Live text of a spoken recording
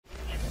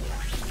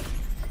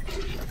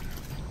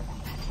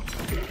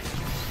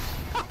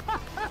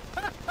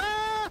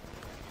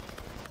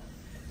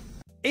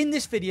In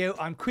this video,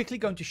 I'm quickly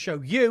going to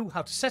show you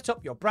how to set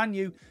up your brand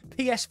new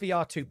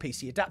PSVR2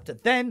 PC adapter.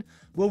 Then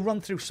we'll run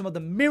through some of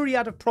the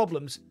myriad of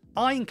problems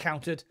I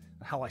encountered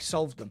and how I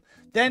solved them.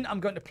 Then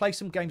I'm going to play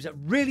some games that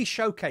really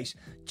showcase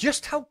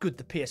just how good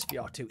the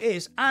PSVR2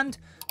 is and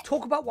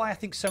talk about why I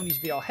think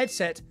Sony's VR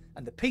headset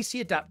and the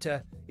PC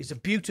adapter is a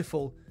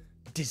beautiful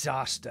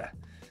disaster.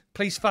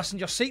 Please fasten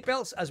your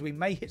seatbelts as we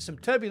may hit some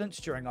turbulence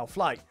during our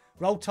flight.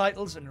 Roll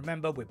titles and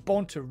remember, we're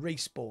born to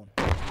respawn.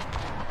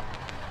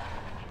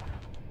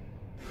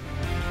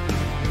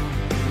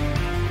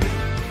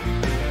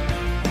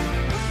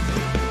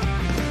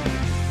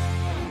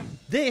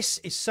 This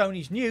is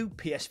Sony's new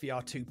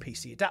PSVR2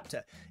 PC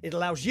adapter. It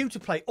allows you to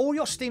play all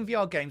your Steam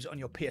VR games on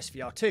your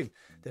PSVR2.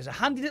 There's a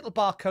handy little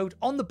barcode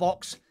on the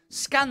box.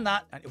 Scan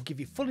that and it'll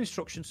give you full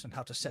instructions on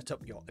how to set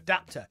up your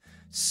adapter.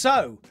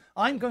 So,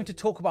 I'm going to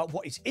talk about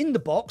what is in the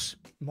box,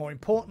 more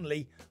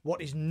importantly,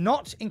 what is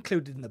not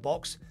included in the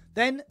box,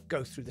 then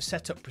go through the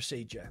setup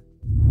procedure.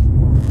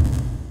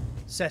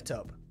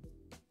 Setup.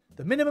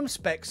 The minimum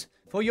specs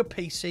for your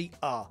PC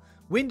are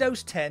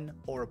Windows 10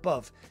 or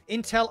above,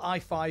 Intel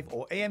i5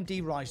 or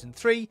AMD Ryzen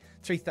 3,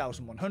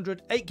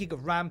 3100, 8GB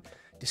of RAM,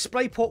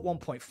 DisplayPort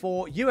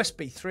 1.4,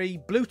 USB 3,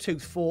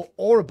 Bluetooth 4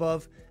 or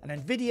above, and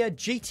NVIDIA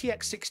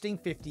GTX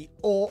 1650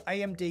 or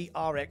AMD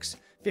RX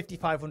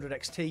 5500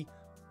 XT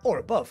or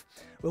above.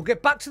 We'll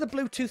get back to the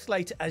Bluetooth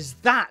later, as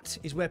that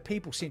is where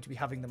people seem to be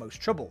having the most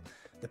trouble.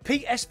 The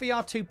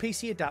PSVR2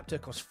 PC adapter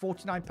costs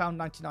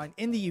 £49.99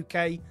 in the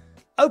UK.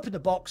 Open the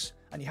box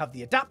and you have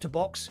the adapter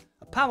box,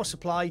 a power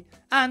supply,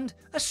 and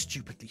a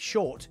stupidly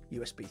short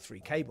USB 3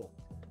 cable.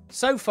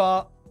 So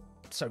far,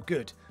 so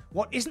good.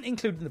 What isn't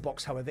included in the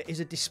box, however,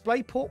 is a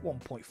DisplayPort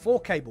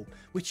 1.4 cable,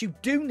 which you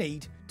do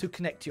need to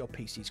connect to your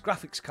PC's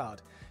graphics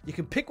card. You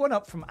can pick one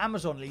up from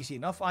Amazon easy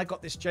enough. I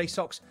got this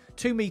JSOX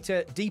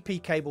 2-meter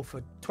DP cable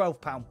for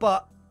 £12,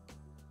 but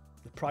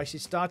the price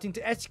is starting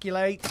to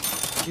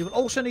escalate. You will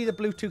also need a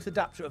Bluetooth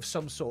adapter of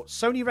some sort.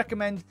 Sony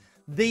recommend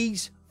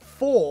these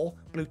 4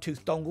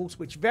 Bluetooth dongles,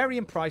 which vary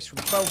in price from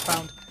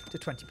 £12 to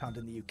 £20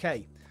 in the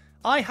UK.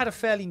 I had a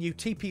fairly new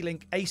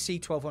TP-Link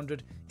AC1200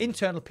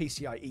 internal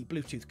PCIe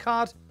Bluetooth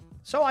card,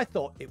 so I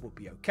thought it would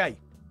be okay.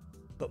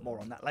 But more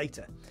on that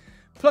later.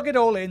 Plug it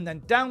all in,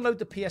 then download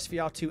the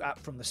PSVR2 app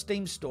from the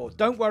Steam store.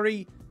 Don't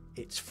worry,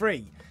 it's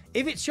free.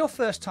 If it's your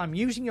first time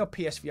using your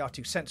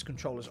PSVR2 Sense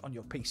controllers on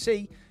your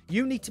PC,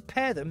 you need to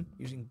pair them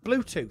using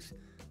Bluetooth.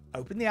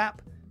 Open the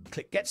app,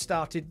 click Get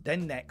Started,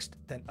 then Next,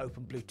 then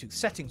open Bluetooth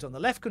settings on the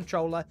left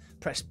controller,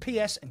 press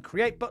PS and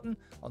Create button.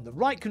 On the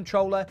right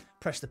controller,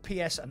 press the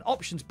PS and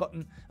Options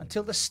button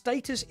until the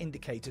status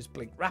indicators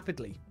blink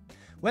rapidly.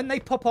 When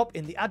they pop up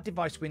in the Add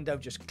Device window,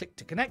 just click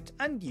to connect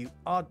and you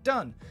are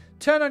done.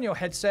 Turn on your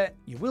headset,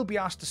 you will be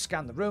asked to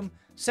scan the room,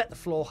 set the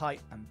floor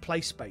height and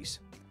play space.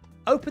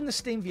 Open the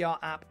Steam VR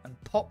app and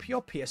pop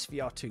your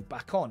PSVR2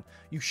 back on.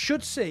 You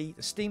should see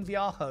the Steam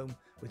VR home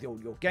with all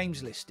your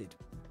games listed.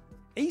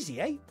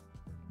 Easy, eh?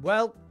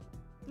 Well,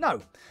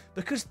 no,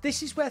 because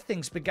this is where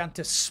things began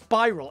to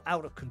spiral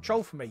out of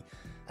control for me.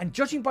 And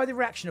judging by the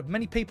reaction of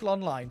many people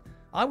online,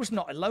 I was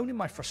not alone in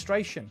my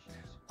frustration.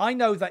 I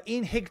know that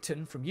Ian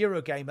Higton from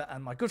Eurogamer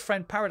and my good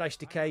friend Paradise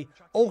Decay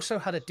also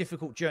had a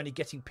difficult journey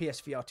getting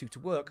PSVR2 to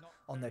work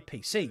on their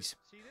PCs.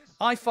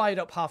 I fired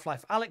up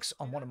Half-Life Alyx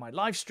on one of my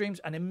live streams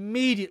and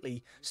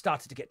immediately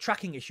started to get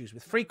tracking issues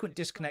with frequent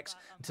disconnects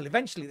until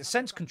eventually the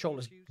Sense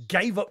controllers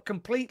gave up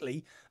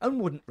completely and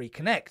wouldn't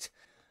reconnect.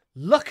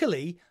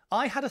 Luckily,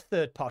 I had a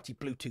third-party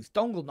Bluetooth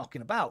dongle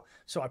knocking about,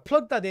 so I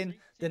plugged that in,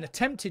 then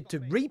attempted to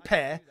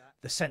repair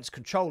the Sense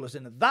controllers,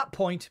 and at that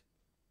point,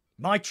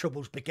 my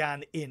troubles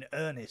began in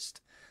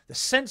earnest. The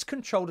Sense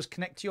controllers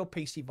connect to your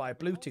PC via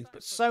Bluetooth,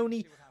 but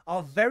Sony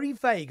are very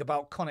vague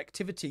about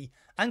connectivity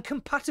and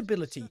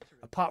compatibility,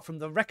 apart from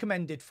the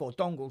recommended 4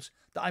 dongles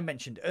that I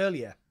mentioned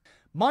earlier.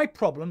 My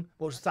problem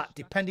was that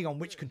depending on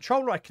which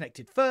controller I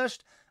connected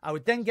first, I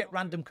would then get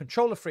random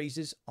controller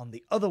freezes on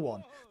the other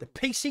one. The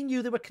PC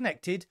knew they were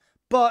connected,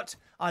 but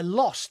I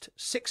lost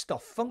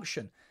 6-DoF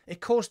function. It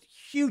caused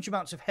huge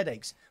amounts of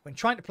headaches when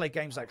trying to play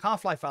games like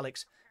Half-Life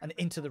Alyx and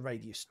Into the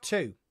Radius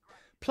 2.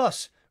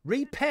 Plus,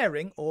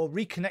 repairing or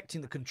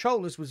reconnecting the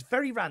controllers was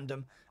very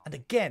random and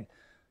again,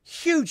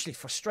 hugely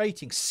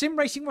frustrating. Sim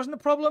racing wasn't a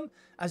problem,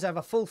 as I have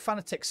a full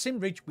Fanatec sim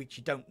rig, which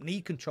you don't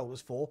need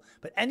controllers for,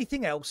 but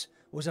anything else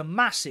was a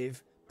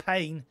massive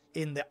pain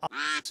in the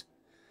ass.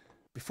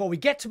 Before we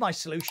get to my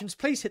solutions,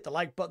 please hit the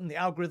like button. The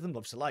algorithm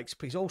loves the likes.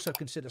 Please also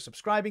consider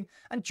subscribing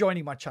and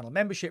joining my channel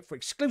membership for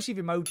exclusive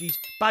emojis,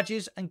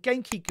 badges, and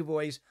game key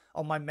giveaways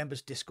on my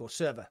members Discord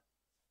server.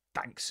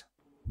 Thanks.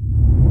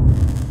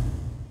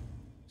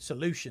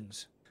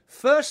 Solutions.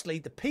 Firstly,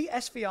 the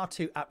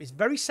PSVR2 app is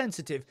very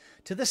sensitive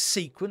to the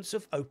sequence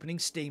of opening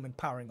Steam and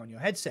powering on your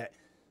headset.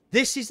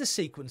 This is the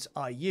sequence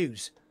I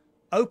use.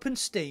 Open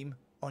Steam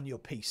on your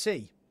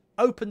PC.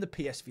 Open the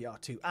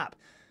PSVR2 app.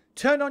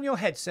 Turn on your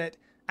headset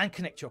and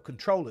connect your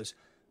controllers.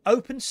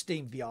 Open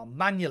Steam VR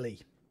manually.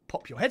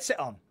 Pop your headset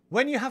on.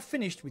 When you have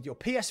finished with your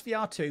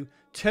PSVR2,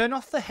 turn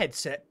off the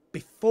headset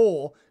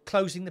before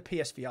closing the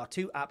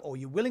PSVR2 app, or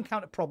you will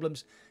encounter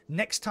problems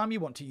next time you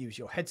want to use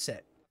your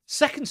headset.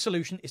 Second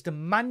solution is to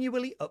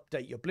manually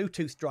update your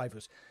Bluetooth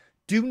drivers.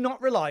 Do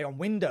not rely on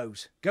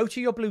Windows. Go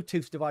to your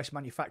Bluetooth device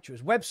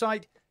manufacturer's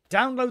website,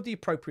 download the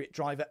appropriate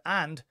driver,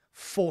 and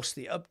force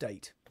the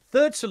update.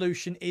 Third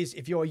solution is,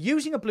 if you're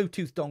using a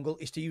Bluetooth dongle,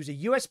 is to use a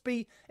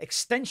USB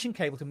extension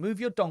cable to move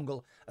your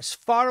dongle as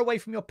far away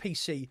from your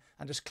PC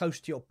and as close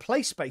to your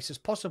play space as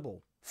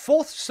possible.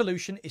 Fourth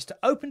solution is to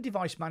open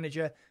Device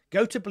Manager,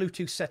 go to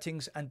Bluetooth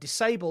settings and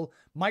disable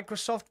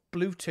Microsoft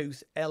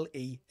Bluetooth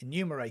LE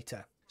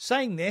enumerator.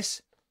 Saying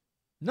this,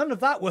 none of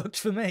that worked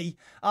for me.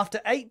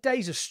 After 8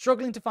 days of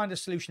struggling to find a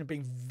solution and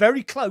being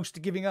very close to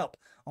giving up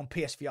on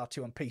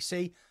PSVR2 on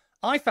PC,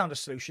 I found a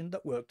solution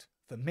that worked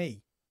for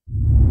me.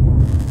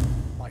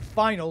 My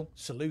final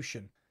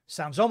solution.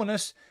 Sounds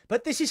ominous,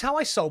 but this is how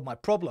I solved my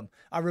problem.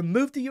 I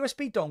removed the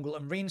USB dongle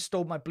and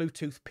reinstalled my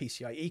Bluetooth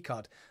PCIe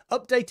card,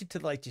 updated to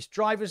the latest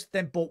drivers,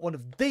 then bought one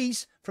of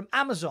these from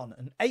Amazon,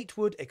 an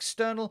 8-wood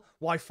external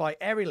Wi-Fi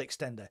aerial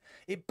extender.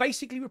 It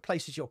basically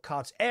replaces your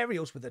card's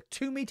aerials with a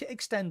 2-meter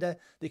extender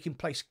that you can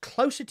place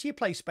closer to your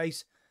play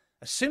space.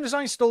 As soon as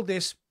I installed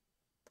this,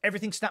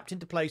 everything snapped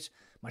into place.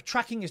 My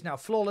tracking is now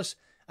flawless,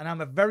 and I'm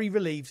a very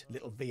relieved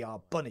little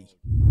VR bunny.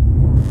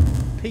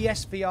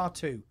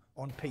 PSVR2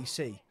 on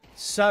PC.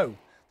 So,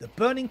 the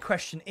burning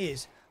question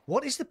is,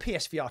 what is the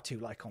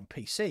PSVR2 like on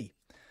PC?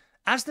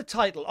 As the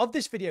title of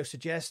this video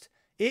suggests,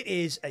 it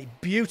is a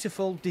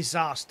beautiful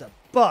disaster,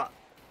 but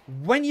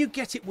when you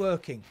get it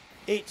working,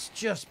 it's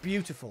just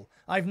beautiful.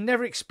 I've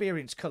never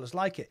experienced colours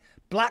like it.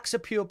 Blacks are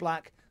pure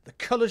black, the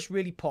colours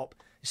really pop,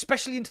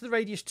 especially into the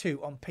Radius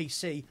 2 on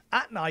PC.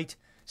 At night,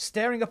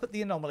 staring up at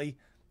the anomaly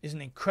is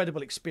an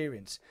incredible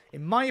experience.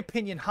 In my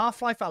opinion,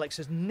 Half-Life Alyx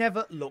has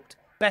never looked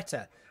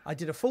better. I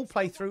did a full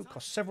playthrough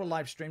across several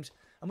live streams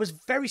and was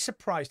very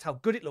surprised how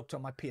good it looked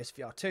on my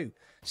PSVR 2.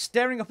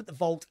 Staring up at the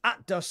vault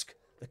at dusk,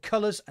 the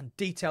colours and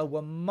detail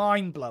were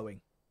mind-blowing.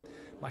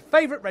 My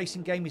favourite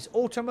racing game is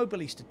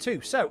Automobilista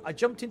 2, so I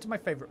jumped into my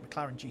favourite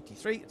McLaren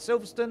GT3 at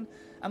Silverstone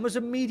and was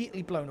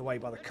immediately blown away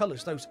by the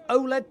colours. Those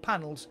OLED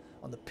panels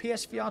on the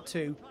PSVR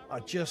 2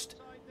 are just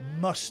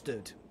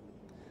mustard.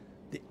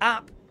 The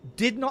app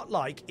did not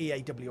like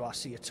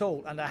EAWRC at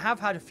all, and I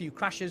have had a few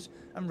crashes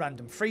and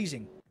random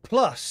freezing.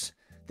 Plus,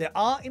 there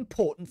are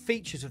important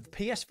features of the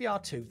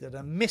PSVR 2 that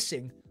are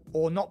missing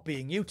or not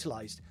being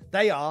utilised.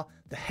 They are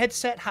the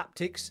headset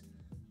haptics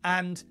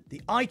and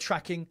the eye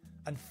tracking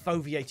and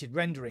foveated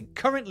rendering.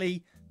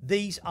 Currently,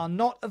 these are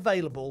not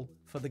available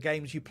for the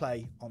games you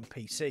play on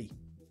PC.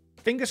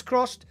 Fingers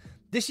crossed,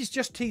 this is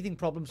just teething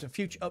problems and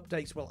future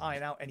updates will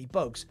iron out any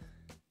bugs.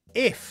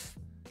 If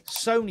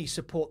Sony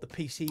support the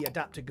PC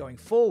adapter going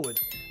forward,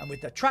 and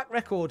with their track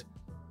record,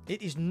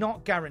 it is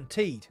not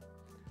guaranteed.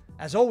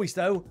 As always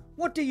though,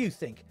 what do you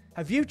think?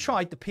 Have you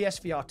tried the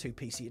PSVR 2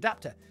 PC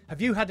adapter?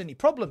 Have you had any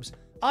problems?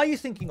 Are you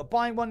thinking of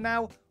buying one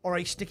now, or are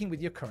you sticking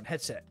with your current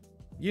headset?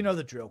 You know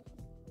the drill.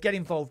 Get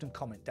involved and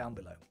comment down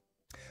below.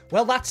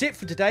 Well, that's it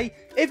for today.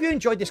 If you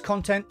enjoyed this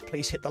content,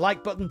 please hit the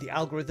like button. The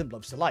algorithm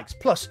loves the likes.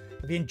 Plus,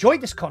 if you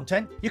enjoyed this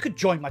content, you could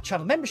join my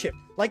channel membership,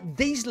 like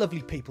these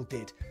lovely people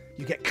did.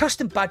 You get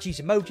custom badges,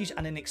 emojis,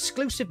 and an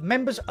exclusive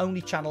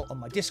members-only channel on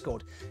my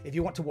Discord. If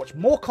you want to watch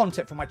more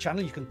content from my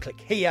channel, you can click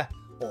here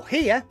or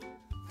here.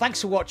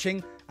 Thanks for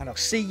watching, and I'll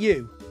see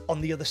you on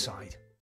the other side.